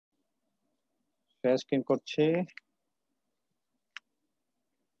Share screen করছি।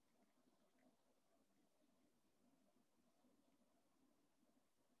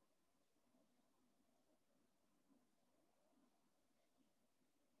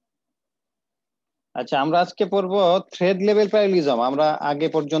 আচ্ছা, আমরা আজকে পড়বো থ্রেড লেভেল প্যারালিজম। আমরা আগে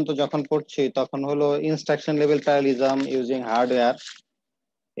পর্যন্ত যখন পড়ছি তখন হলো instruction level parallelism using hardware,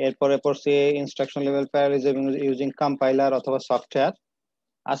 এরপরে পড়ছি instruction level parallelism using compiler অথবা সফটওয়্যার।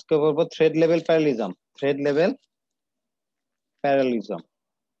 আজকে পড়বো thread level parallelism. Thread level parallelism.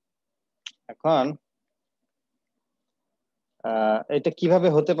 এখন এটা কিভাবে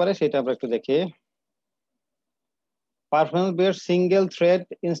হতে পারে সেটা আমরা একটু দেখি। Performance beyond single thread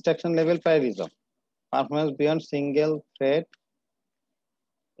instruction level parallelism. Performance beyond single thread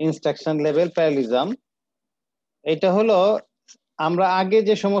instruction level parallelism, এটা হলো আমরা আগে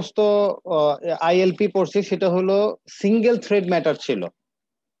যে সমস্ত আইএলপি পড়ছি সেটা হলো সিঙ্গেল থ্রেড ম্যাটার ছিল,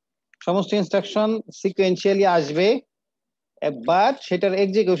 সমস্ত ইনস্ট্রাকশন সিকোয়েন্সিয়ালি আসবে, বাট সেটার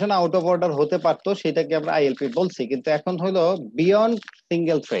এক্সিকিউশন আউট অফ অর্ডার হতে পারতো, সেটাকে আমরা আইএলপি বলছি। কিন্তু এখন হলো বিয়ন্ড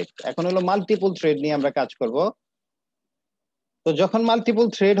সিঙ্গেল থ্রেড, এখন হলো মাল্টিপল থ্রেড নিয়ে আমরা কাজ করব। তো যখন মাল্টিপল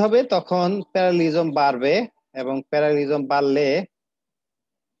থ্রেড হবে তখন প্যারালিজম বাড়বে, এবং প্যারালিজম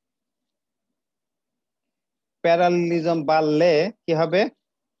বাড়লে কি হবে,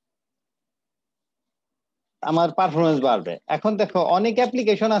 আমার পারফরমেন্স বাড়বে। এখন দেখো অনেক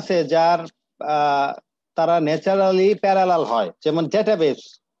অ্যাপ্লিকেশন আছে যার তারা ন্যাচারালি প্যারালাল হয়, যেমন ডাটাবেস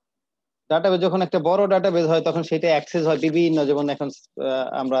যখন একটা বড় ডাটাবেস হয় তখন সেটা অ্যাক্সেস হয় বিভিন্ন, যেমন এখন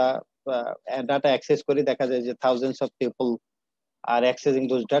আমরা ডাটা অ্যাক্সেস করি, দেখা যায় যে thousands of people R accessing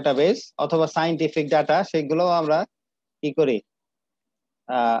those database, অথবা সায়েন্টিফিক ডাটা, সেগুলো আমরা কি করি,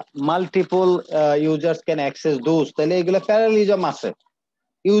 multiple users can access those, তাহলে এগুলো প্যারালিজম আছে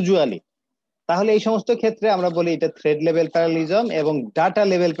ইউজুয়ালি। তাহলে এই সমস্ত ক্ষেত্রে আমরা বলি এটা থ্রেড লেভেল প্যারালিজম। এবং ডাটা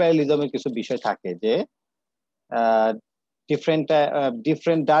লেভেল প্যারালিজমের কিছু বিষয় থাকে, যে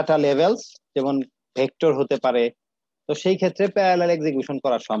ডিফারেন্ট ডাটা লেভেলস, যেমন ভেক্টর হতে পারে, তো সেই ক্ষেত্রে প্যারালাল এক্সিকিউশন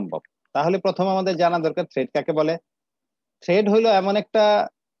করা সম্ভব। তাহলে প্রথম আমাদের জানা দরকার থ্রেড কাকে বলে। থ্রেড হলো এমন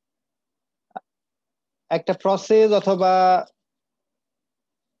একটা প্রসেস অথবা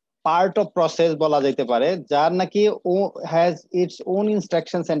পার্ট অফ প্রসেস বলা যেতে পারে, যার নাকি has its own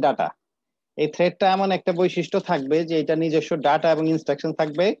instructions and data. এই থ্রেডটা এমন একটা বৈশিষ্ট্য থাকবে যে এটা নিজস্ব ডাটা এবং ইনস্ট্রাকশন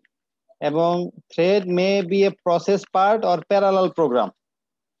থাকবে, এবং thread may B a process part or parallel programme.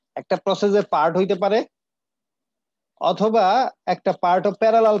 একটা প্রসেসের পার্ট হইতে পারে, অথবা একটা পার্ট অফ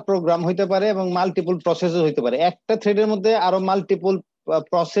প্যারালাল প্রোগ্রাম হইতে পারে, এবং মাল্টিপল প্রসেসও হইতে পারে। একটা থ্রেডের মধ্যে আরো মাল্টিপল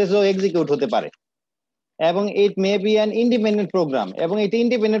প্রসেসও এক্সিকিউট হতে পারে, এবং ইট may be an independent programme, এবং এটা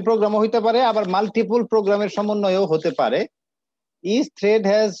ইন্ডিপেন্ডেন্ট প্রোগ্রামও হইতে পারে, আবার মাল্টিপল প্রোগ্রামের সমন্বয়ও হতে পারে। Each thread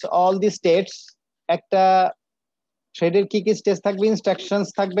has all the states. একটা থ্রেডের কি কি স্টেজ থাকবে, ইনস্ট্রাকশনস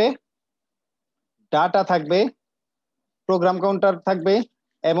থাকবে, ডাটা থাকবে, প্রোগ্রাম কাউন্টার থাকবে,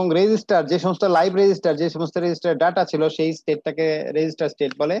 এবং রেজিস্টার, যে সমস্ত লাইভ রেজিস্টার, যে সমস্ত রেজিস্টার ডাটা ছিল সেই স্টেটটাকে রেজিস্টার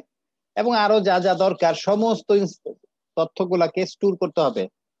স্টেট বলে, এবং আরো যা যা দরকার সমস্ত তথ্যগুলাকে স্টোর করতে হবে,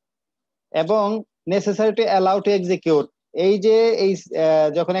 এবং necessary to allow to execute. এই যে এই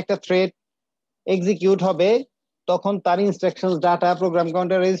যখন একটা থ্রেড এক্সিকিউট হবে তখন তার instructions, data, program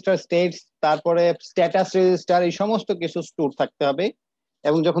counter, register states, তারপরে স্ট্যাটাস রেজিস্টার, এই সমস্ত কিছু স্টোর থাকতে হবে।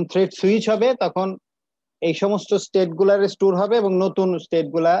 এবং যখন থ্রেড সুইচ হবে তখন এই সমস্ত স্টেট গুলার স্টোর হবে, এবং নতুন স্টেট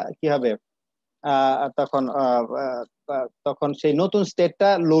গুলা কি হবে, তখন সেই নতুন স্টেটটা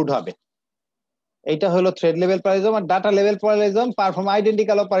লোড হবে। এইটা হলো thread level parallelism. R data level parallelism perform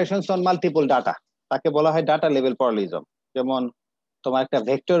identical operations on multiple data, তাকে বলা হয় ডাটা লেভেল প্যারালিজম। যেমন তোমার একটা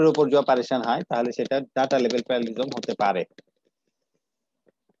ভেক্টরের উপর যে অপারেশন হয় তাহলে সেটা ডাটা লেভেল প্যারালিজম হতে পারে।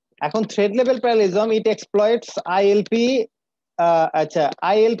 এখন থ্রেড লেভেল প্যারালিজম ইট এক্সপ্লয়েটস আইএলপি। আচ্ছা,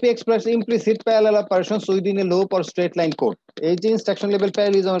 ILP এক্সপ্লয়েটস implicit parallel operations within a loop or straight line code. এই যে ইনস্ট্রাকশন লেভেল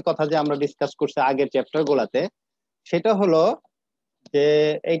প্যারালিজমের কথা যে আমরা ডিসকাস করছি আগের চ্যাপ্টার গুলাতে, সেটা হলো যে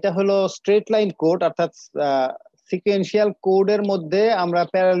এইটা হলো স্ট্রেট লাইন কোড, অর্থাৎ সিকোয়েন্সিয়াল কোডের মধ্যে আমরা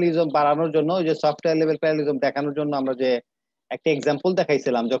প্যারালিজম বাড়ানোর জন্য, ওই যে সফটওয়্যার লেভেল প্যারালিজম দেখানোর জন্য আমরা যে একটা এক্সাম্পল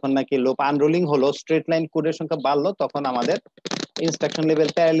দেখাইছিলাম, যখন নাকি লুপ আনরোলিং হলো, স্ট্রেট লাইন কোডের সংখ্যা বাড়লো, তখন আমাদের ইনস্ট্রাকশন লেভেল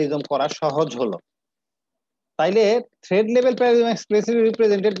প্যারালিজম করা সহজ হলো। তাইলে thread level parallelism এক্সপ্রেসিভলি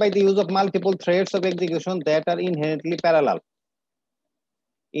represented by the use of multiple threads of execution that R inherently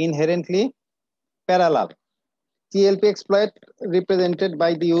parallel. TLP exploit represented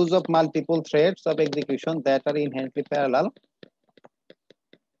by the use of multiple threads of execution that are inherently parallel.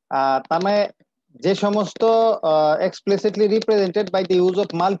 তার মানে যে সমস্ত explicitly represented by the use of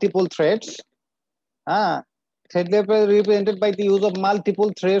multiple threads, thread level represented by the use of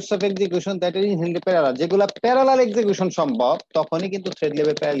multiple threads of execution that are inherently parallel, যেগুলা parallel execution সম্ভব তখনই কিন্তু thread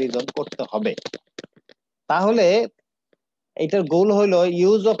level parallelism করতে হবে। তাহলে এটার গোল হলো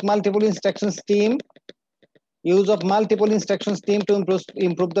use of multiple instruction steam to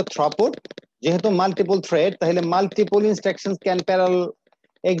improve the throughput. যেহেতু মাল্টিপল থ্রেড, তাহলে multiple instructions can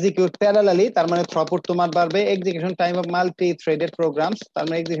execute parallelly, তার মানে থ্রুপুট তোমার বাড়বে। Execution time of multi threaded programs, তার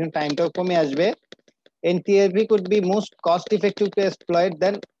মানে এক্সিকিউশন টাইমটাও কমে আসবে। এনটিএলপি could be most cost effective two exploit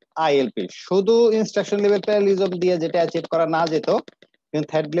then ILP. শুধু ইনস্ট্রাকশন লেভেল প্যারালিজম দিয়ে যেটা অ্যাচিভ করা না যেত, কিন্তু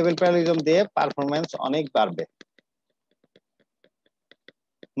থ্রেড লেভেল প্যারালিজম দিয়ে পারফরম্যান্স অনেক বাড়বে।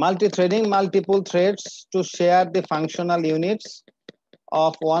 Multi-threading, multiple threads to share the functional units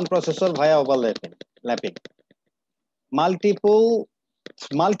of one processor via overlapping.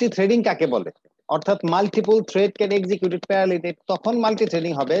 Multi-threading কাকে বলে? অর্থাৎ multiple thread can execute it parallelly, তখন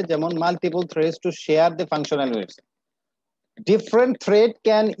multi-threading হবে যেমন multiple threads to share the functional units. Different thread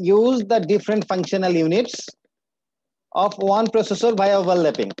can use the different functional units of one processor via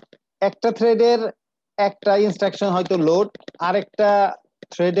overlapping. একটা থ্রেডের একটা instruction হয়তো লোড, আরেকটা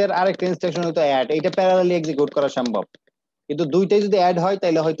থ্রেডের আরেকটা ইনস্ট্রাকশন হয়তো অ্যাড, এটা প্যারালালি এক্সিকিউট করা সম্ভব। কিন্তু দুইটাই যদি অ্যাড হয়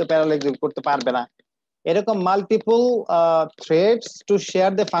তাহলে হয়তো প্যারালালি এক্সিকিউট করতে পারবে না। এরকম multiple threads to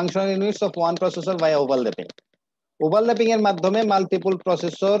share the functional units of one processor by overlapping. Overlapping এর মাধ্যমে multiple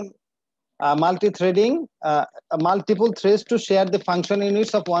processor multiple threads to share the functional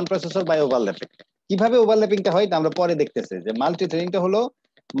units of one processor by overlapping. কিভাবে ওভারল্যাপিংটা হয় আমরা পরে দেখতেছি। যে মাল্টি থ্রেডিংটা হলো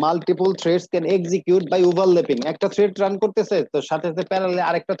multiple threads can execute by overlapping. একটা থ্রেড রান করতেছে তো সাথে সাথে প্যারালালি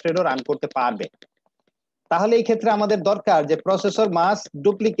আরেকটা থ্রেডও রান করতে পারবে। তাহলে এই ক্ষেত্রে আমাদের দরকার যে processor must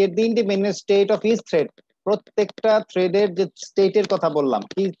duplicate the Independent state of each thread. প্রত্যেকটা থ্রেডের যে স্টেটের কথা বললাম,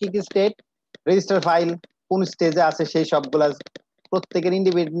 কি কি স্টেট, রেজিস্টার ফাইল কোন স্টেজে আছে সেই সবগুলা, প্রত্যেকের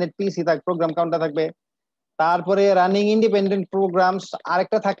ইন্ডিপেন্ডেন্ট পিসি থাকবে, প্রোগ্রাম কাউন্টার থাকবে। তারপরে রানিং ইন্ডিপেন্ডেন্ট প্রোগ্রামস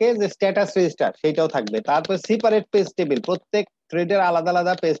আরেকটা থাকে যে স্ট্যাটাস রেজিস্টার, সেইটাও থাকবে। তারপরে সেপারেট পেজ টেবিল, প্রত্যেক থ্রেডের আলাদা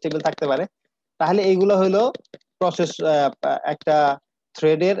আলাদা পেজ টেবিল থাকতে পারে। তাহলে এইগুলো হলো প্রসেস, একটা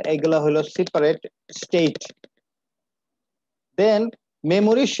থ্রেডের এইগুলো হলো separate state. Then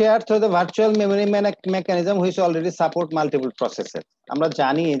memory shared through the virtual memory mechanism which already support multiple processes. আমরা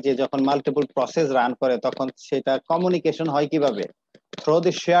জানি যে যখন মাল্টিপল প্রসেস রান করে তখন সেটা কমিউনিকেশন হয় কিভাবে, থ্রু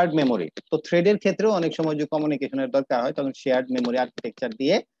দি শেয়ার্ড মেমোরি। তো থ্রেডের ক্ষেত্রেও অনেক সময় যে কমিউনিকেশনের দরকার হয় তখন শেয়ার্ড মেমোরি আর্কিটেকচার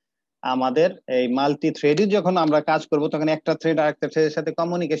দিয়ে আমাদের এই মাল্টি থ্রেডে যখন আমরা কাজ করব তখন একটা থ্রেড আরেকটা থ্রেডের সাথে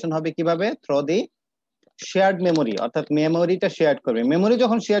কমিউনিকেশন হবে কিভাবে, থ্রু দি শেয়ার্ড মেমোরি। অর্থাৎ মেমোরিটা শেয়ার করবে। মেমোরি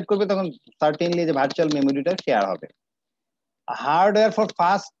যখন শেয়ার করবে তখন সার্টেনলি যে ভার্চুয়াল মেমোরিটা শেয়ার হবে। Hardware for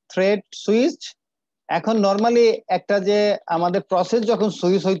fast thread switch. এখন নরমালি একটা যে আমাদের প্রসেস যখন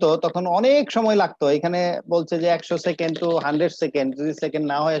সুইচ হইতো তখন অনেক সময় লাগতো। এখানে বলছে যে 100 সেকেন্ড টু 100 সেকেন্ড, যদি সেকেন্ড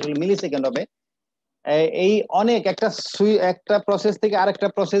না হয় আসলে মিলি সেকেন্ড হবে। এই অনেক একটা প্রসেস থেকে আরেকটা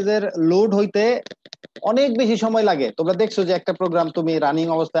প্রসেসের লোড হইতে অনেক বেশি সময় লাগে। তোমরা দেখছো যে একটা প্রোগ্রাম তুমি রানিং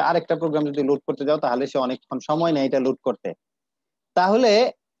অবস্থায় আরেকটা প্রোগ্রাম যদি লোড করতে যাও তাহলে সে অনেকক্ষণ সময় নেয় এটা লোড করতে। তাহলে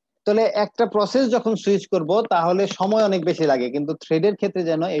একটা প্রসেস যখন সুইচ করব তাহলে সময় অনেক বেশি লাগে, কিন্তু থ্রেডের ক্ষেত্রে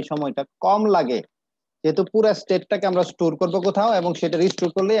যেন এই সময়টা কম লাগে, যেহেতু পুরো স্টেটটাকে আমরা স্টোর করব কোথাও এবং সেটা রিস্টোর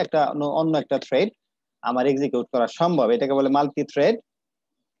করলে একটা অন্য একটা থ্রেড আমার এক্সিকিউট করা সম্ভব। এটাকে বলে মাল্টি থ্রেড।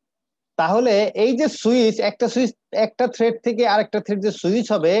 তাহলে এই যে সুইচ, একটা থ্রেড থেকে আরেকটা থ্রেড যে সুইচ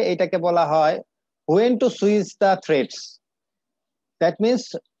হবে এটাকে বলা হয় when to switch the threads. That means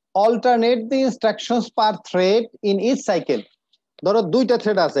alternate the instructions per thread in each cycle. ধরো দুইটা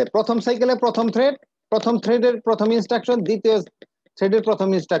থ্রেড আছে, প্রথম সাইকেলে প্রথম থ্রেডের প্রথম ইনস্ট্রাকশন দ্বিতীয় থ্রেডের প্রথম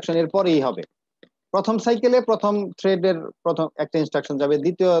ইনস্ট্রাকশন এর পরেই হবে। প্রথম সাইকেলে প্রথম থ্রেডের প্রথম একটা ইনস্ট্রাকশন যাবে,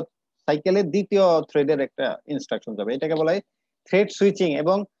 দ্বিতীয় সাইকেলে দ্বিতীয় থ্রেডের একটা ইনস্ট্রাকশন যাবে। এটাকে বলা হয় থ্রেড সুইচিং।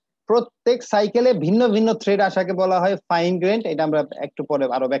 এবং প্রত্যেক সাইকেলে ভিন্ন ভিন্ন থ্রেড আসাকে বলা হয় ফাইন গ্রেইনড। এটা আমরা একটু পরে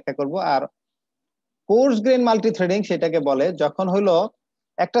আরো ব্যাখ্যা করব। আর কোর্স গ্রেইন মাল্টি থ্রেডিং সেটাকে বলে যখন হলো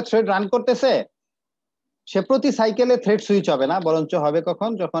একটা থ্রেড রান করতেছে, সে প্রতি সাইকেলে থ্রেড সুইচ হবে না, বরঞ্চ হবে কখন,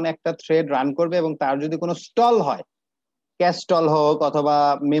 যখন একটা থ্রেড রান করবে এবং তার যদি কোনো স্টল হয়, ক্যাশ স্টল হোক অথবা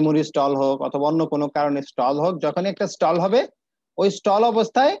মেমোরি স্টল হোক অথবা অন্য কোনো কারণে স্টল হোক, যখন একটা স্টল হবে ওই স্টল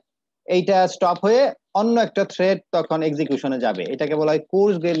অবস্থায় এইটা স্টপ হয়ে অন্য একটা থ্রেড তখন এক্সিকিউশনে যাবে। এটাকে বলা হয়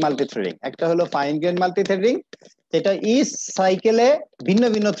কোর্স গ্রেইন মাল্টি থ্রেডিং। একটা হলো ফাইন গ্রেইন মাল্টি থ্রেডিং, যেটা ইচ সাইকেলে ভিন্ন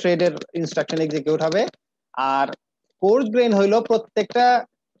ভিন্ন থ্রেডের ইনস্ট্রাকশন এক্সিকিউট হবে। আর কোর্স গ্রেইন হইলো প্রত্যেকটা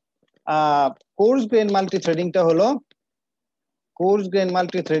কোর্স গ্রেইন মাল্টি থ্রেডিংটা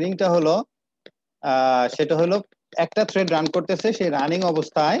হলো সেটা হলো একটা থ্রেড রান করতেছে, সেই রানিং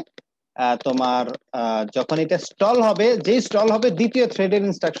অবস্থায় তোমার যখন এটা স্টল হবে, যেই স্টল হবে দ্বিতীয় থ্রেডের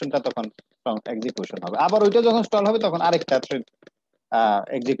ইনস্ট্রাকশনটা তখন এক্সিকিউশন হবে, আবার ওইটা যখন স্টল হবে তখন আরেকটা থ্রেড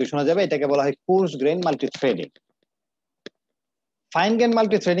এক্সিকিউশন হয়ে যাবে। এটাকে বলা হয় course grain multi threading. Fine grain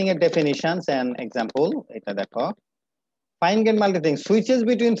multi threading এর ডেফিনিশনস এন্ড এক্সাম্পল এটা দেখো। Fine grain multithreading switches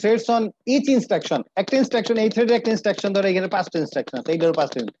between threads on each instruction একটা ইনস্ট্রাকশন এই থ্রেডের একটা ইনস্ট্রাকশন ধরে এখানে 5টা ইনস্ট্রাকশন আছে এইটার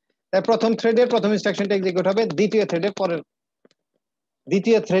 5টা তাই প্রথম থ্রেডের প্রথম ইনস্ট্রাকশনটা এক্সিকিউট হবে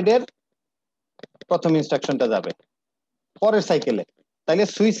দ্বিতীয় থ্রেডের প্রথম ইনস্ট্রাকশনটা যাবে পরের সাইকেলে তাহলে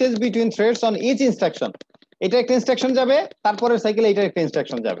switches between threads on each instruction এটা একটা ইনস্ট্রাকশন যাবে তারপরের সাইকেলে এটা একটা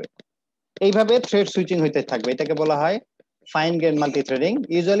ইনস্ট্রাকশন যাবে এইভাবে থ্রেড সুইচিং হইতে থাকবে এটাকে বলা হয় fine grain multithreading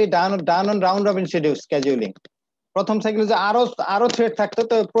usually done on round robin scheduling প্রথম সাইকেলে যে আরো থ্রেড থাকতো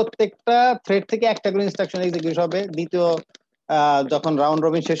তো প্রত্যেকটা থ্রেড থেকে একটা করে ইনস্ট্রাকশন এক্সিকিউট হবে দ্বিতীয় যখন রাউন্ড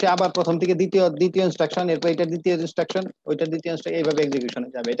রবিন শেষে আবার প্রথম থেকে দ্বিতীয় ইনস্ট্রাকশন এরপর এটা দ্বিতীয় ইনস্ট্রাকশন ওইটা দ্বিতীয় ইনস্ট্রাকশন এইভাবে এক্সিকিউশনে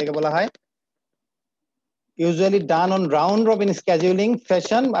যাবে এটাকে বলা হয় usually done on round robin scheduling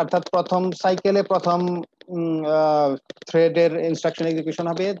fashion অর্থাৎ প্রথম সাইকেলে প্রথম থ্রেডের ইনস্ট্রাকশন এক্সিকিউশন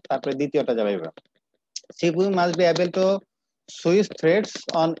হবে তারপরে দ্বিতীয়টা যাবে CPU must be able to switch threads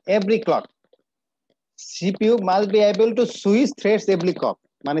on every clock CPU must be able to switch threads every clock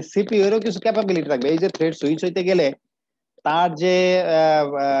মানে CPU এরও কিছু ক্যাপাবিলিটি থাকবে এই যে থ্রেড সুইচ হইতে গেলে তার যে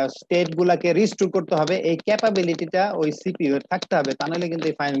স্টেট গুলাকে রিস্টোর করতে হবে এই ক্যাপাবিলিটিটা ওই CPU এর থাকতে হবে তা নাহলে কিন্তু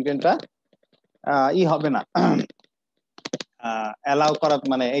এই ফাইন গ্রেনটা হবে না অ্যালাউ করা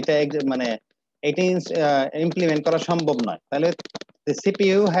মানে এটা ইমপ্লিমেন্ট করা সম্ভব নয় তাহলে the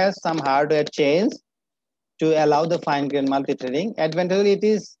CPU has some hardware change to allow the fine grain multi-threading. Advantage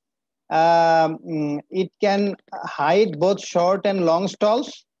it can hide both short and long stalls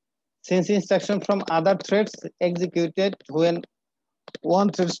since instruction from other threads executed when one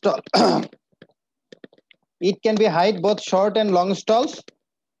thread stall. It can be hide both short and long stalls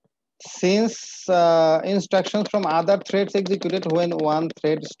since instructions from other threads executed when one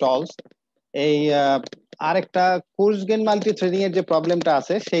thread stalls. এই আরেকটা course grain multithreading এর যে প্রবলেমটা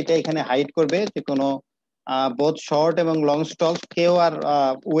আছে সেটা এখানে hide করবে যে কোনো বোথ শর্ট এবং লং স্টল কেউ আর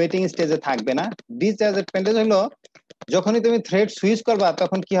ওয়েটিং স্টেজে থাকবে না ডিসঅ্যাডভান্টেজ হলো যখনই তুমি থ্রেড সুইচ করবা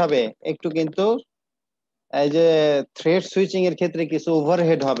তখন কি হবে একটু কিন্তু এই যে থ্রেড সুইচিং এর ক্ষেত্রে কিছু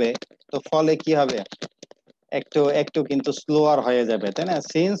ওভারহেড হবে তো ফলে কি হবে একটু কিন্তু স্লোয়ার হয়ে যাবে তাই না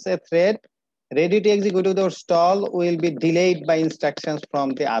since A thread ready to execute without stall will be delayed by instructions from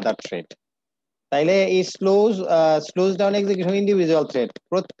the other thread তাইলে এই স্লোজ ডাউন এক্সিকিউশন ইন্ডিভিজুয়াল থ্রেড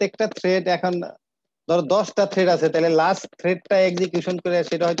প্রত্যেকটা থ্রেড এখন ধরো 10টা থ্রেড আছে তাহলে লাস্ট থ্রেডটা এক্সিকিউশন করে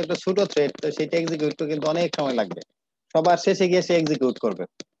সেটা হয়তো একটা ছোট থ্রেড তো সেটা এক্সিকিউট করতে কিন্তু অনেক সময় লাগবে সবার শেষে গিয়ে সে এক্সিকিউট করবে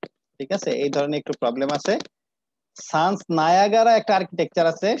ঠিক আছে এই ধরনের একটু প্রবলেম আছে সান্স নায়াগারা একটা আর্কিটেকচার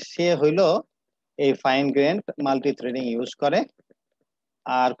আছে সে হইলো এই ফাইন গ্রেন মাল্টিথ্রেডিং ইউজ করে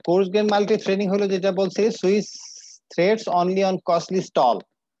আর কোর্স গ্রেন মাল্টিথ্রেডিং হলো যেটা বলছে switch threads only on costly stall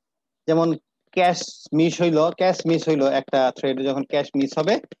যেমন ক্যাশ মিস হইলো একটা থ্রেড যখন ক্যাশ মিস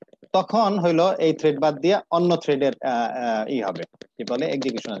হবে তখন হইলো এই থ্রেড বাদ দিয়ে অন্য থ্রেডের হবে কি বলে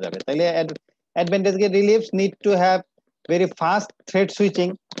এক্সিকিউশনে যাবে তাইলে advantage gay reliefs need to have very fast thread switching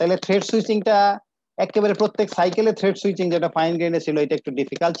তাহলে থ্রেড সুইচিংটা একেবারে প্রত্যেক সাইকেলে থ্রেড সুইচিং যেটা ফাইন গ্রেনে ছিল এটা একটু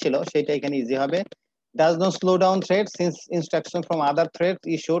ডিফিকাল্ট ছিল সেটা এখানে ইজি হবে does not slow down thread since instruction from other threads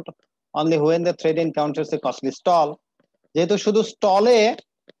is issued only when the thread encounters a costly stall যেহেতু শুধু স্টলে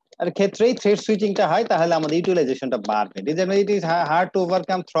আর ক্ষেত্রেই থ্রেড সুইচিংটা হয় তাহলে আমাদের ইউটিলাইজেশনটা বাড়বে disadvantage is hard to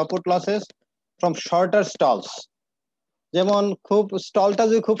overcome throughput losses from shorter stalls যেমন খুব স্টলটা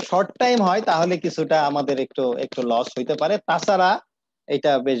যদি খুব শর্ট টাইম হয় তাহলে কিছুটা আমাদের একটু লস হইতে পারে তাছাড়া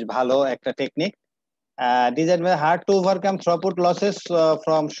এটা বেশ ভালো একটা technique disadvantage hard to overcome throughput losses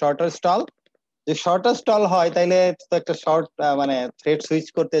from shorter stall যে শর্টার স্টল হয় তাইলে তো একটা শর্ট মানে থ্রেড সুইচ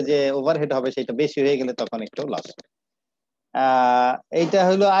করতে যে ওভারহেড হবে সেটা বেশি হয়ে গেলে তখন একটু লস এইটা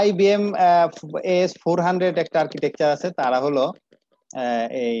হলো IBM AS400 একটা আর্কিটেকচার আছে তারা হলো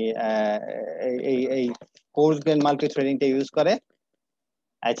এই কোর্স গ্রেন মাল্টিথ্রেডিংটা ইউজ করে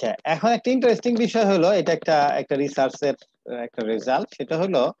আচ্ছা এখন একটা ইন্টারেস্টিং বিষয় হলো এটা একটা রিসার্চের একটা রেজাল্ট সেটা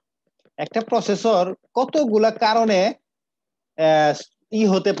হলো একটা প্রসেসর কতগুলা কারণে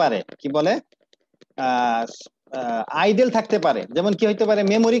হতে পারে কি বলে আইডেল থাকতে পারে যেমন কি হইতে পারে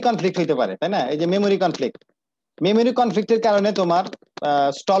মেমোরি কনফ্লিক্ট হইতে পারে তাই না এই যে মেমোরি কনফ্লিক্টের কারণে তোমার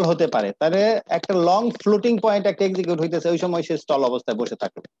স্টল হতে পারে তাহলে একটা লং ফ্লোটিং পয়েন্ট একটা এক্সিকিউট হইতেছে ওই সময় সে স্টল অবস্থায় বসে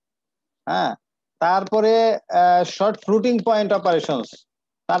থাকবে হ্যাঁ তারপরে শর্ট ফ্লোটিং পয়েন্ট অপারেশনস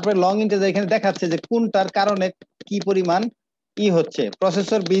তারপরে লং ইন্টার এখানে দেখাচ্ছে যে কোনটার কারণে কি পরিমাণ হচ্ছে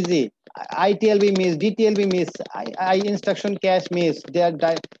processor busy ITLB miss DTLB miss I instruction cache miss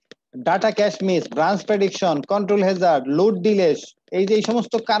data cache miss branch prediction control Hazard load ডিলেস এই যে এই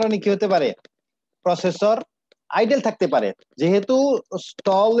সমস্ত কারণে কি হতে পারে প্রসেসর আইডেল থাকতে পারে যেহেতু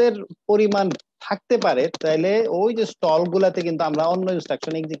স্টলের পরিমাণ থাকতে পারে তাহলে ওই যে স্টল গুলাতে কিন্তু আমরা অন্য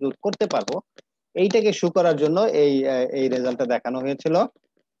ইনস্ট্রাকশন এক্সিকিউট করতে পারবো এইটাকে শো করার জন্য এই রেজাল্টটা দেখানো হয়েছিল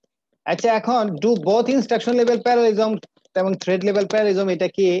আচ্ছা এখন do both instruction level parallelism এবং থ্রেড লেভেল প্যারালিজম এটা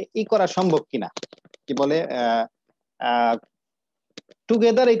কি করা সম্ভব কিনা, কি বলে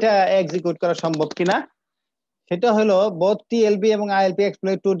টুগেদার এটা এক্সিকিউট করা সম্ভব কিনা, সেটা হলো both TLB এবং ILP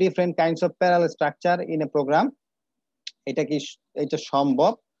exploit two different kinds of parallel structure in a program. এটা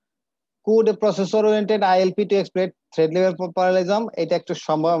সম্ভব। Could a processor oriented ILP to exploit thread level parallelism? এটা একটু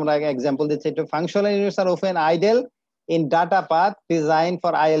সম্ভব। আমরা এক্সাম্পল দিচ্ছি, একটু functional units are often idle in data path designed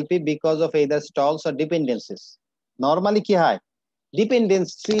for ILP because of either stalls or dependencies. Normally কি হয়,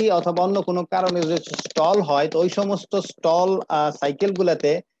 ডিপেন্ডেন্সি অথবা অন্য কোনো কারণে যে স্টল হয়, তো ওই সমস্ত স্টল সাইকেল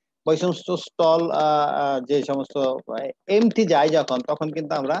গুলাতে, ওই সমস্ত স্টল যে সমস্ত এমটি যায় যখন, তখন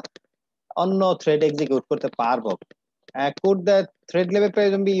কিন্তু আমরা অন্য থ্রেড এক্সিকিউট করতে পারবো। Could the thread level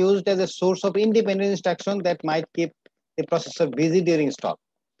parallelism be used as a source of independent instruction that might keep the processor busy during stall?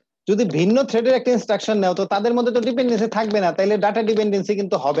 যদি ভিন্ন থ্রেডের একটা ইনস্ট্রাকশন নাও, তো তাদের মধ্যে তো ডিপেন্ডেন্সি থাকবে না, তাহলে ডাটা ডিপেন্ডেন্সি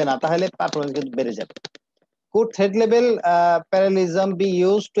কিন্তু হবে না, তাহলে পারফরম্যান্স কিন্তু বেড়ে যাবে। Could thread level parallelism be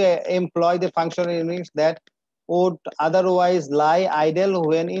used to employ the functional units that would otherwise lie idle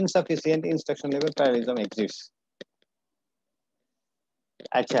when insufficient instruction level parallelism exists?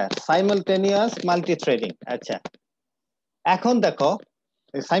 আচ্ছা, simultaneous multi-threading। আচ্ছা, এখন দেখো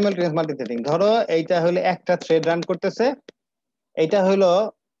সাইমালটেনিয়াস মাল্টিথ্রেডিং, ধরো এইটা হলো একটা থ্রেড রান করতেছে, এইটা হলো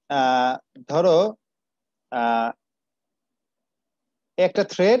ধরো একটা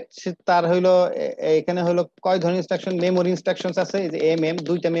থ্রেড, তার হইলো এখানে হলো কয় ধরনের ইনস্ট্রাকশন, মেমোরি ইনস্ট্রাকশনস আছে, এই যে এমএম,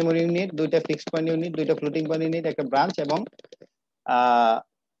 দুইটা মেমোরি ইউনিট, দুইটা ফিক্সড পয়েন্ট ইউনিট, দুইটা ফ্লোটিং পয়েন্ট ইউনিট, একটা ব্রাঞ্চ, এবং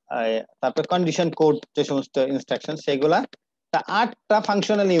তারপর কন্ডিশন কোড যে সমস্ত ইনস্ট্রাকশন সেগুলা, তা 8টা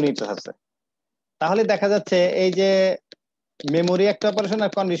ফাংশনাল ইউনিটস আছে। তাহলে দেখা যাচ্ছে এই যে মেমোরি একটা অপারেশন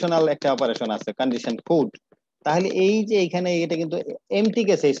আর কন্ডিশনাল একটা অপারেশন আছে, কন্ডিশন কোড। তাহলে এই যে এখানে এটা কিন্তু এমটি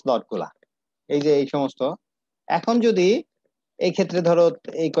গেছে এই স্লট গুলা, এই যে এই সমস্ত। এখন যদি এই ক্ষেত্রে ধরো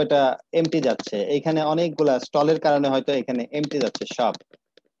এই কয়টা এমটি যাচ্ছে, এইখানে অনেকগুলা স্টলের কারণে হয়তো এখানে এমটি যাচ্ছে সব,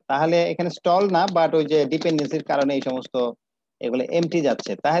 তাহলে এখানে স্টল না, বাট ওই যে ডিপেন্ডেন্সির কারণে এই সমস্ত এগুলো এমটি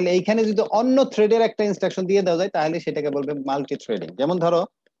যাচ্ছে। তাহলে এইখানে যদি অন্য থ্রেডের একটা ইনস্ট্রাকশন দিয়ে দেওয়া যায়, তাহলে সেটাকে বলবে মাল্টি থ্রেডিং। যেমন ধরো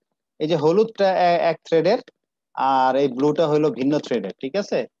এই যে হলুদটা এক থ্রেডের আর এই ব্লুটা হলো ভিন্ন থ্রেডের, ঠিক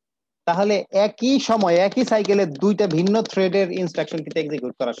আছে? তাহলে একই সময়ে একই সাইকেলে দুইটা ভিন্ন থ্রেডের ইনস্ট্রাকশন কিন্তু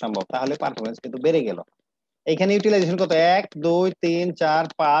এক্সিকিউট করা সম্ভব, তাহলে পারফরমেন্স কিন্তু বেড়ে গেল। এখানে ইউটিলাইজেশন কত, 1 2 3 4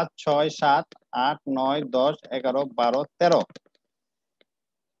 5 6 7 8 9 10 11 12 13,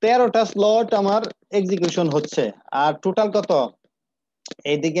 13টা স্লট আমার এক্সিকিউশন হচ্ছে। আর টোটাল কত,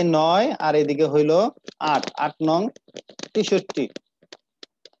 এইদিকে 9 আর এইদিকে হইলো 8, 8 নং 63,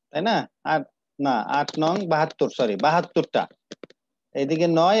 তাই না? আর না, 8 নং 72, সরি 72টা, এইদিকে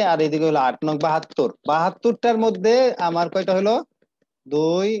 9 আর এইদিকে হলো 8 নং 72, 72টার মধ্যে আমার কয়টা হলো,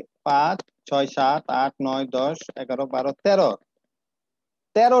 2 5 6 7 8 9 10 11 12 13,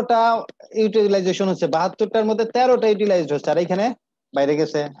 13টা ইউটিলাইজেশন হচ্ছে। 72টার মধ্যে 13টা ইউটিলাইজড হচ্ছে, আর এখানে বাইরে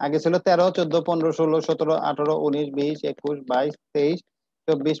গেছে। আগে ছিল 13 14 15 16 17 18 19 20 21 22 23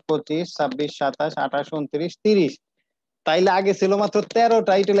 24 25 26 27 28 29 30, তাইলে আগে ছিল মাত্র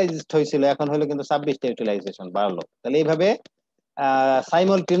 13টা ইউটিলাইজড হয়েছিল, এখন হলো কিন্তু 26টা ইউটিলাইজেশন বাড়লো। তাহলে এইভাবে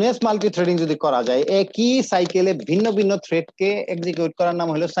সাইমালটেনিয়াস মাল্টিথ্রেডিং যদি করা যায়, একই সাইকেলে ভিন্ন ভিন্ন থ্রেডকে এক্সিকিউট করার নাম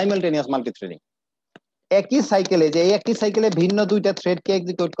হলো সাইমালটেনিয়াস মাল্টিথ্রেডিং। একই সাইকেলে, যে একই সাইকেলে ভিন্ন দুইটা থ্রেডকে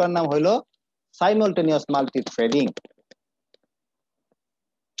এক্সিকিউট করার নাম হলো সাইমালটেনিয়াস মাল্টিথ্রেডিং।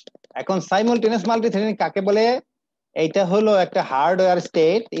 এখন সাইমালটেনিয়াস মাল্টিথ্রেডিং কাকে বলে? এইটা হলো একটা hardware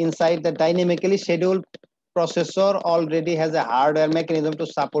state inside the dynamically scheduled processor already has a hardware mechanism to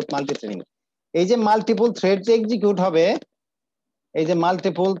support multithreading. এই যে মাল্টিপল থ্রেড যে এক্সিকিউট হবে, এই যে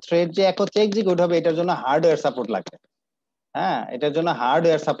মাল্টিপল থ্রেড যে একত্রে এক্সিকিউট হবে, এটার জন্য হার্ডওয়্যার সাপোর্ট লাগবে। হ্যাঁ, এটার জন্য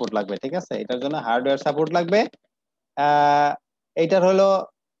হার্ডওয়্যার সাপোর্ট লাগবে, ঠিক আছে? এটার জন্য হার্ডওয়্যার সাপোর্ট লাগবে। এটার হলো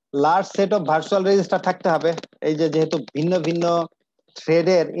large set of virtual register থাকতে হবে। এই যে যেহেতু ভিন্ন ভিন্ন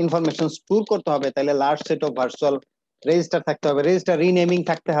থ্রেডের ইনফরমেশন স্টোর করতে হবে, তাহলে large set of virtual register থাকতে হবে। রেজিস্টার রিনেমিং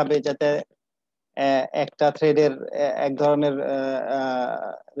থাকতে হবে, যাতে একটা থ্রেডের এক ধরনের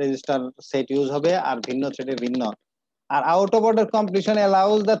রেজিস্টার সেট ইউজ হবে আর ভিন্ন থ্রেডের ভিন্ন। আর out of order completion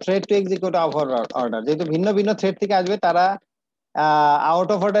allows the thread two execute out of order, যেহেতু ভিন্ন ভিন্ন থ্রেড থেকে আসবে, তারা আউট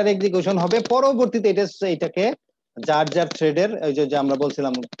অফ অর্ডার এক্সিকিউশন হবে। পরবর্তীতে এটাকে যার যার থ্রেডের ওই যে আমরা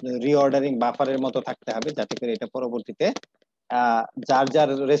বলছিলাম রিঅর্ডারিং বাফারের মতো থাকতে হবে, যাতে করে এটা পরবর্তীতে যার যার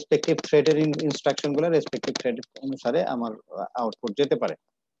রেসপেক্টিভ থ্রেডের ইনস্ট্রাকশন গুলো রেসপেক্টিভ থ্রেড অনুসারে আমার আউটপুট যেতে পারে।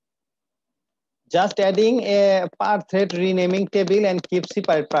 Just adding A per thread renaming table and keep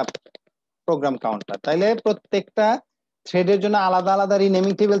separate program counter. তাইলে প্রত্যেকটা থ্রেডের জন্য আলাদা আলাদা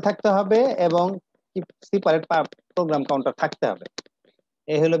রিনেমিং টেবিল থাকতে হবে এবং সেপারেট প্রোগ্রাম কাউন্টার থাকতে হবে।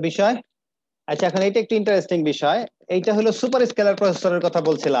 এই হলো বিষয়। আচ্ছা, এখন এটা একটু ইন্টারেস্টিং বিষয়। এইটা হলো সুপার স্কেলার প্রসেসরের কথা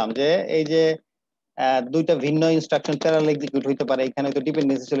বলছিলাম, যে এই যে দুইটা ভিন্ন ইনস্ট্রাকশন প্যারালাল এক্সিকিউট হইতে পারে, এখানে তো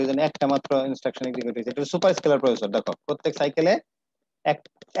ডিপেন্ডেন্সি ছিল জন্য একটা মাত্র ইনস্ট্রাকশন এক্সিকিউট হয়েছে। এটা সুপার স্কেলার প্রসেসর। দেখো প্রত্যেক সাইকেলে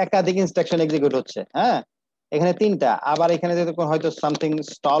একাধিক ইনস্ট্রাকশন এক্সিকিউট হচ্ছে। হ্যাঁ, এখানে তিনটা, আবার এখানে যদি হয়তো সামথিং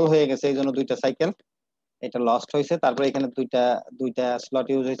স্টল হয়ে গেছে এই জন্য দুইটা সাইকেল এটা লস্ট হয়েছে, তারপরে এখানে দুইটা স্লট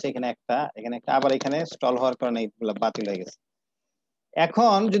ইউজ হয়েছে, এখানে একটা, আবার এখানে স্টল হওয়ার কারণে এইগুলো বাতিল হয়ে গেছে।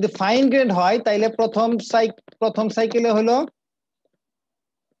 এখন যদি ফাইন গ্রেড হয় তাইলে প্রথম সাইকেলে হলো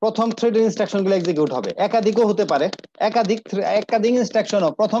প্রথম থ্রেডের ইনস্ট্রাকশন গুলো এক্সিকিউট হবে, একাধিকও হতে পারে, একাধিক ইনস্ট্রাকশনও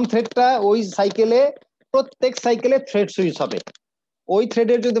প্রথম থ্রেডটা ওই সাইকেলে প্রত্যেক সাইকেলে থ্রেড সুইচ হবে। ওই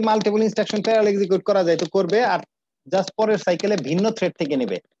থ্রেডের যদি মাল্টিপল ইনস্ট্রাকশন প্যারালাল এক্সিকিউট করা যায় তো করবে, আর জাস্ট পরের সাইকেলে ভিন্ন থ্রেড থেকে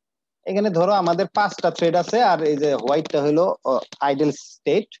নেবে। এখানে ধরো আমাদের 5টা থ্রেড আছে, আর এই যে হোয়াইটটা হলো আইডল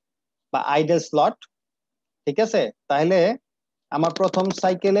স্টেট বা আইডল স্লট। ঠিক আছে, তাহলে আমার প্রথম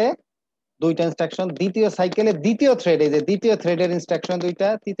সাইকেলে দুইটা ইনস্ট্রাকশন, দ্বিতীয় সাইকেলে দ্বিতীয় থ্রেড, এই যে দ্বিতীয় থ্রেডের ইনস্ট্রাকশন দুইটা,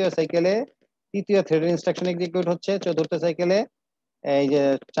 তৃতীয় সাইকেলে তৃতীয় থ্রেডের ইনস্ট্রাকশন এক্সিকিউট হচ্ছে, চতুর্থ সাইকেলে এই যে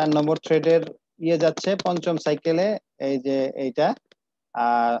 4 নম্বর থ্রেডের যাচ্ছে, পঞ্চম সাইকেলে এই যে এইটা।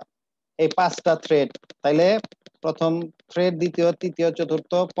 আর এই 5টা থ্রেড, তাইলে প্রথম থ্রেড, দ্বিতীয়, তৃতীয়,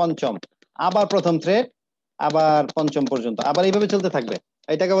 চতুর্থ, পঞ্চম, আবার প্রথম থ্রেড, আবার পঞ্চম পর্যন্ত, আবার এইভাবে চলতে থাকবে।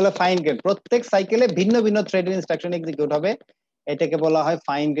 এটাকে বলে ফাইন গ্রেড। প্রত্যেক সাইকেলে ভিন্ন ভিন্ন থ্রেডের ইনস্ট্রাকশন এক্সিকিউট হবে, এটাকে বলা হয়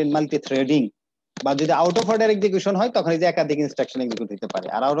ফাইন গ্রেড মাল্টি থ্রেডিং। বা যদি আউট অফ অর্ডার এক্সিকিউশন হয় তখন এই যে একাধিক ইনস্ট্রাকশন এক্সিকিউট হতে পারে,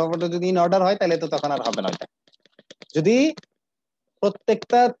 আর আউট অফ অর্ডার যদি ইন অর্ডার হয় তাহলে তো তখন আর হবে না। এটা যদি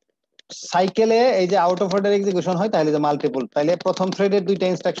প্রত্যেকটা সাইকেলে এই যে আউট অফ অর্ডার এক্সিকিউশন হয় তাহলে যে মাল্টিপল, তাহলে প্রথম থ্রেডের দুইটা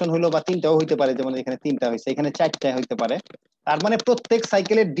ইনস্ট্রাকশন হলো বা তিনটাও হইতে পারে, যেমন এখানে তিনটা হয়েছে, এখানে 4টা হইতে পারে। তার মানে প্রত্যেক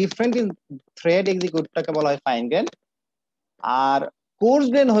সাইকেলের ডিফারেন্ট থ্রেড এক্সিকিউটটাকে বলা হয় ফাইন গ্রেড। আর কোর্স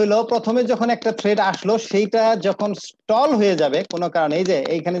গ্রেন হইলো প্রথমে যখন একটা থ্রেড আসলো সেইটা যখন স্টল হয়ে যাবে কোনো কারণে, এই যে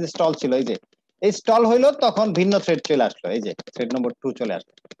এইখানে যে স্টল ছিল, এই যে এই স্টল হইলো তখন ভিন্ন থ্রেড চলে আসলো, এই যে থ্রেড নম্বর 2 চলে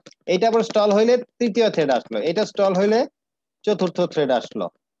আসলো। এইটা আবার স্টল হইলে তৃতীয় থ্রেড আসলো, এটা স্টল হইলে চতুর্থ থ্রেড আসলো,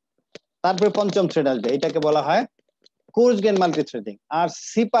 তারপরে পঞ্চম থ্রেড আসবে। এটাকে বলা হয় কোর্স গ্রেন মাল্টি থ্রেডিং। আর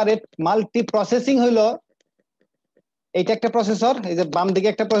সেপারেট মাল্টি প্রসেসিং হইলো এইটা একটা প্রসেসর, এই যে বাম দিকে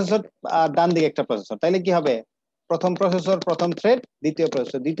একটা প্রসেসর আর ডান দিকে একটা প্রসেসর, তাইলে কি হবে, প্রথম প্রসেসর প্রথম থ্রেড, দ্বিতীয়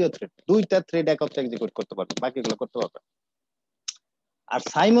প্রসেসর দ্বিতীয় থ্রেড, দুইটা থ্রেড একত্রে এক্সিকিউট করতে পারবে, বাকিগুলো করতে পারবে। আর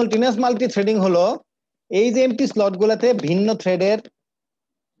সাইমultaneous মাল্টি থ্রেডিং হলো এই যে এমটি স্লট গুলাতে ভিন্ন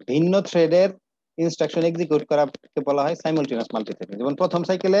থ্রেডের ইনস্ট্রাকশন এক্সিকিউট করাকে বলা হয় সাইমultaneous মাল্টি থ্রেডিং। যেমন প্রথম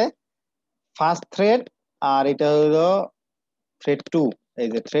সাইকেলে ফার্স্ট থ্রেড, আর এটা হলো থ্রেড 2, এই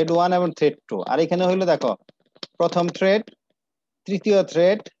যে থ্রেড 1 এবং থ্রেড 2, আর এখানে হলো দেখো প্রথম থ্রেড, তৃতীয়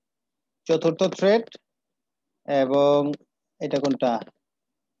থ্রেড, চতুর্থ থ্রেড, এবং এটা কোনটা,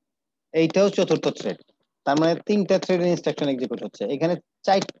 এইটাও চতুর্থ থ্রেড। তার মানে 3টা থ্রেডের ইনস্ট্রাকশন এক্সিকিউট হচ্ছে। এখানে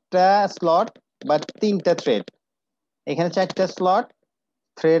 4টা স্লট বা 3টা থ্রেড, এখানে 4টা স্লট,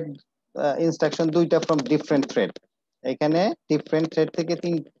 থ্রেড ইনস্ট্রাকশন দুইটা ফ্রম ডিফারেন্ট থ্রেড, এখানে ডিফারেন্ট থ্রেড থেকে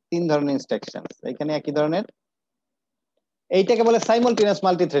তিন ধরনের ইনস্ট্রাকশন, এখানে একই ধরনের। এইটাকে বলে সাইমultaneous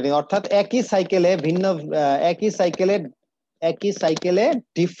মাল্টি থ্রেডিং, অর্থাৎ একই সাইকেলে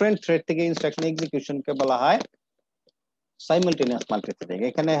ডিফারেন্ট থ্রেড থেকে ইনস্ট্রাকশন এক্সিকিউশনকে বলা হয় সাইমultaneous মাল্টি থ্রেডিং।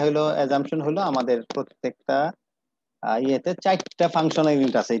 এখানে হলো অ্যাজাম্পশন হলো আমাদের প্রত্যেকটা ইয়েতে 4টা ফাংশনাল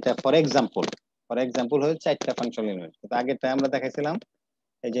ইউনিট আছে। এটা ফর এক্সাম্পল হলো 4টা ফাংশনাল ইউনিট, কিন্তু আগেরটা আমরা দেখাইছিলাম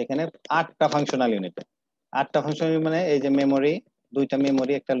এই যে এখানে 8টা ফাংশনাল ইউনিট। 8টা ফাংশনাল মানে এই যে মেমোরি, দুইটা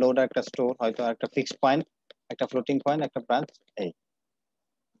মেমোরি, একটা লোড আর একটা স্টোর, হয়তো একটা ফিক্সড পয়েন্ট, একটা ফ্লোটিং পয়েন্ট, একটা ব্রাঞ্চ। এই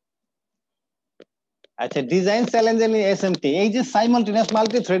আচ্ছা, ডিজাইন চ্যালেঞ্জ এন্ড এসএমটি, এই যে সাইমultaneous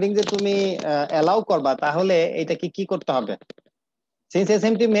মাল্টি থ্রেডিং যে তুমি অ্যালাউ করবা, তাহলে এটা কি করতে হবে? Since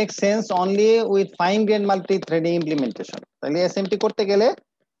SMT makes sense only with fine grained multi-threading implementation, তাহলে SMT করতে গেলে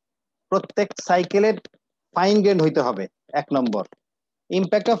প্রত্যেক সাইকেলের ফাইন গ্রেন হইতে হবে। 1 নম্বর,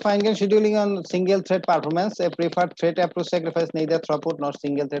 impact of fine grained scheduling on single thread performance. A preferred thread approach sacrifice neither throughput nor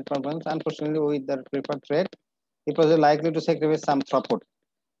single thread performance. Unfortunately, with the preferred thread, it was likely to sacrifice some throughput.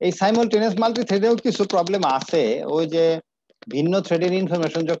 এই সাইমultaneous multi থ্রেডেও কিছু problem আছে, ওই যে ভিন্ন থ্রেডের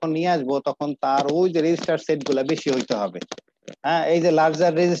information যখন নিয়ে আসবো তখন তার ওই যে রেজিস্টার সেট গুলা বেশি হইতে হবে। হ্যাঁ, এই যে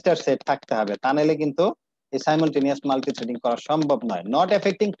লার্জার রেজিস্টার সেট থাকতে হবে, তা নাহলে কিন্তু এই সাইমultaneous মাল্টি থ্রেডিং করা সম্ভব নয়। Not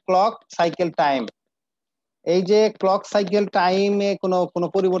affecting clock cycle time, এই যে ক্লক সাইকেল টাইমে কোনো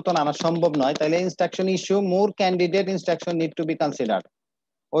পরিবর্তন আনা সম্ভব নয়, তাহলে instruction issue more candidate instruction need to be considered.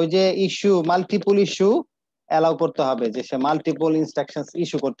 ওই যে ইস্যু মাল্টিপল ইস্যু অ্যালাউ করতে হবে, যে সে মাল্টিপল ইনস্ট্রাকশন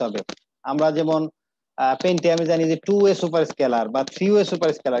ইস্যু করতে হবে। আমরা যেমন পেন্টিয়ামে জানি যে 2 ওয়ে সুপার স্কেলার বা 3 ওয়ে সুপার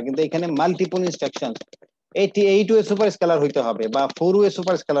স্কেলার, কিন্তু এখানে multiple instruction 8 way super scalar হইতে হবে বা 4 ওয়ে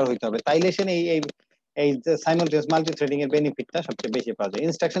সুপার স্কেলার হইতে হবে, তাইলে সে এই সাইমultaneous মাল্টি থ্রেডিং এর বেনিফিটটা সবচেয়ে বেশি পাওয়া যায়।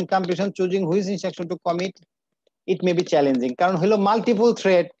 Instruction competition, choosing which instruction to commit, it may be challenging, কারণ হলো মাল্টিপল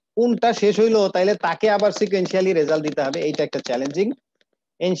থ্রেড কোনটা শেষ হইলো তাইলে তাকে আবার সিকোয়েন্সিয়ালি রেজাল্ট দিতে হবে, এইটা একটা চ্যালেঞ্জিং।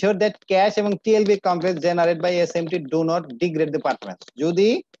 ensure that cache এবং TLB complex generated by SMT do not degrade the performance। যদি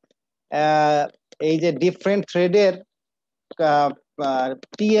এই যে ডিফারেন্ট থ্রেডের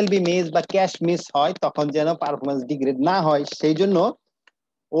TLB মিস বা ক্যাশ মিস হয় তখন যেন পারফরম্যান্স ডিগ্রেড না হয়, সেই জন্য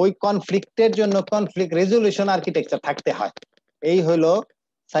ওই কনফ্লিক্টের জন্য কনফ্লিক্ট রেজলিউশন আর্কিটেকচার থাকতে হয়। এই হলো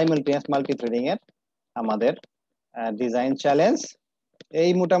সাইমালটেনিয়াস মাল্টিথ্রেডিং এর আমাদের ডিজাইন চ্যালেঞ্জ।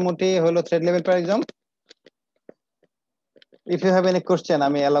 এই মোটামুটি হলো thread level প্যারাডিগম। If you have any question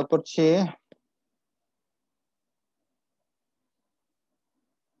আমি অ্যালাউ করছি।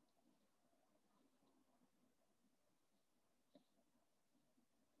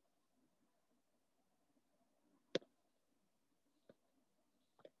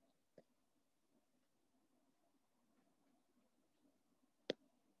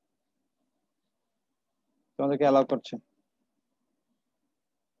 তোমাদেরকে অ্যালাউ করছি।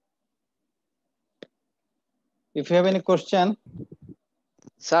 If you have any question.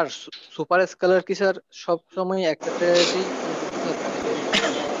 Sir super scalar কি স্যার সব সময় একটা থ্রেডেই ইনপুট স্যার নাকি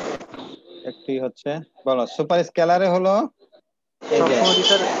একটি হচ্ছে বলো সুপার স্কেলারে হলো এই সব যে সময় কি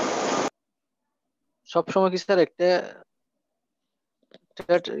স্যার সব সময় কি স্যার একটা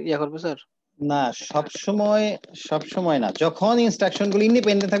থ্রেড করবে স্যার? না, সব সময় না, যখন ইনস্ট্রাকশন গুলো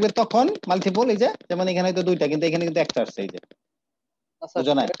ইন্ডিপেন্ডেন্ট থাকবে তখন মাল্টিপল। এই যে যেমন এখানে তো দুইটা, কিন্তু এখানে কিন্তু একটা আসছে, এই যে স্যার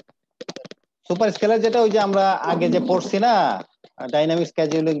বুঝো না? সুপার স্কেলার যেটা ওই যে আমরা আগে যে পড়ছি না ডাইনামিক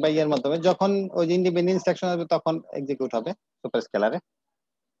স্কেডিউলিং বা এর মাধ্যমে, যখন ওই যে ইন্ডিপেন্ডেন্ট ইনস্ট্রাকশন আসবে তখন এক্সিকিউট হবে সুপার স্কেলারে।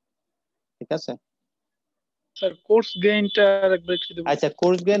 ঠিক আছে? স্যার কোর্স গেইনটা একবার একটু দেবেন? আচ্ছা,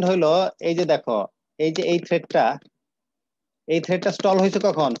 কোর্স গেইন হলো এই যে দেখো, এই যে এই থ্রেডটা স্টল হয়েছে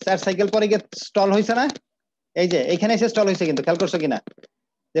কখন? 4 সাইকেল পরে গিয়ে স্টল হয়েছে না? এই যে এখানে এসে স্টল হয়েছে, কিন্তু খেয়াল করছো কিনা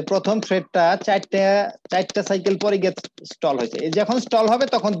যে প্রথম থ্রেডটা চারটা সাইকেল পরে গিয়ে স্টল হয়েছে। যখন স্টল হবে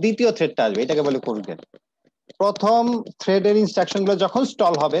তখন দ্বিতীয় থ্রেডটা আসবে, এটাকে বলে কোর্স গেইন। প্রথম থ্রেডের ইনস্ট্রাকশন গুলো যখন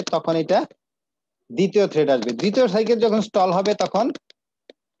স্টল হবে তখন এটা দ্বিতীয় থ্রেড আসবে, দ্বিতীয় সাইকেল যখন স্টল হবে তখন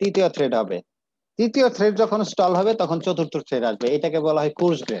তৃতীয় থ্রেড হবে, তৃতীয় থ্রেড যখন স্টল হবে তখন চতুর্থ থ্রেড আসবে, এটাকে বলা হয়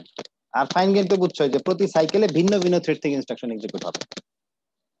কোর্স গ্রেন। আর ফাইন গ্রেন তো বুঝছো যে প্রতি সাইকেলে ভিন্ন ভিন্ন থ্রেড থেকে ইনস্ট্রাকশন এক্সিকিউট হবে।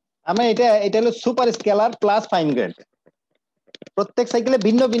 আমরা এটা হলো super scalar plus fine grain. প্রত্যেক সাইকেলে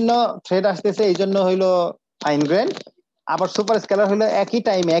ভিন্ন ভিন্ন থ্রেড আসতেছে, এই জন্য হইলো ফাইন গ্রেন। আবার সুপার স্কেলার হলো একই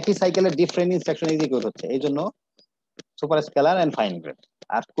টাইমে একই সাইকেলে ডিফারেন্ট ইনস্ট্রাকশন এক্সিকিউট হচ্ছে, এই জন্য super scalar and fine grain.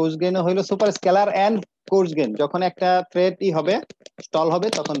 R course gain হইলো super scalar and course gain, যখন একটা থ্রেড হবে স্টল হবে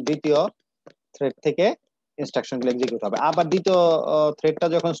তখন দ্বিতীয় থ্রেড থেকে ইনস্ট্রাকশন গুলো এক্সিকিউট হবে, আবার দ্বিতীয় থ্রেডটা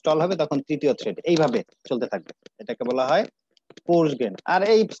যখন স্টল হবে তখন তৃতীয় থ্রেড, এইভাবে চলতে থাকবে, এটাকে বলা হয় কোর্স গেইন। আর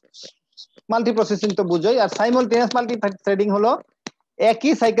এই মাল্টি প্রসেসিং তো বুঝোই। আর সাইমালটেনিয়াস মাল্টি থ্রেডিং হলো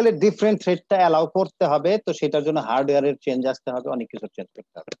একই সাইকেলে ডিফারেন্ট থ্রেডটা অ্যালাউ করতে হবে, তো সেটার জন্য হার্ডওয়্যারের চেঞ্জ আসতে হবে, অনেক কিছু চেঞ্জ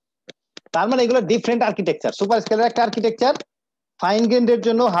করতে হবে। তার মানে এগুলো ডিফারেন্ট আর্কিটেকচার। সুপার স্কেলার একটা আর্কিটেকচার, ফাইন গ্রেন্ডের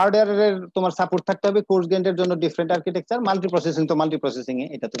জন্য হার্ডওয়্যারের তোমার সাপোর্ট থাকতে হবে, কোর্স গ্রেন্ডের জন্য ডিফারেন্ট আর্কিটেকচার, মাল্টি প্রসেসিং তো মাল্টি প্রসেসিং এ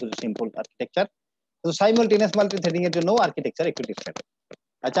এটা তো সিম্পল আর্কিটেকচার, তো সাইমালটেনিয়াস মাল্টি থ্রেডিং এর জন্য আর্কিটেকচার একটু ডিফারেন্ট।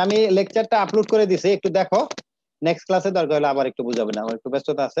 আচ্ছা, আমি লেকচারটা আপলোড করে দিছি, একটু দেখো, নেক্সট ক্লাসে দরকার হলে আবার একটু বুঝাবেন, আমার একটু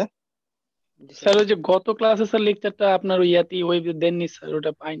ব্যস্ততা আছে। স্যার ওই যে গত ক্লাসে স্যার লেকচারটা আপনার ওই ওই দেননি স্যার,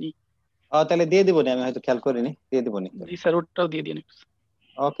 ওটা পাইনি। তাহলে দিয়ে দিবনি, আমি হয়তো খেয়াল করিনি, দিয়ে দিবনি। জি স্যার, ওটাও দিয়ে দিন একটু।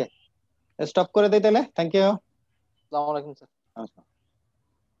 ওকে, স্টপ করে দিই তাহলে। Thank you. আসসালামু আলাইকুম স্যার।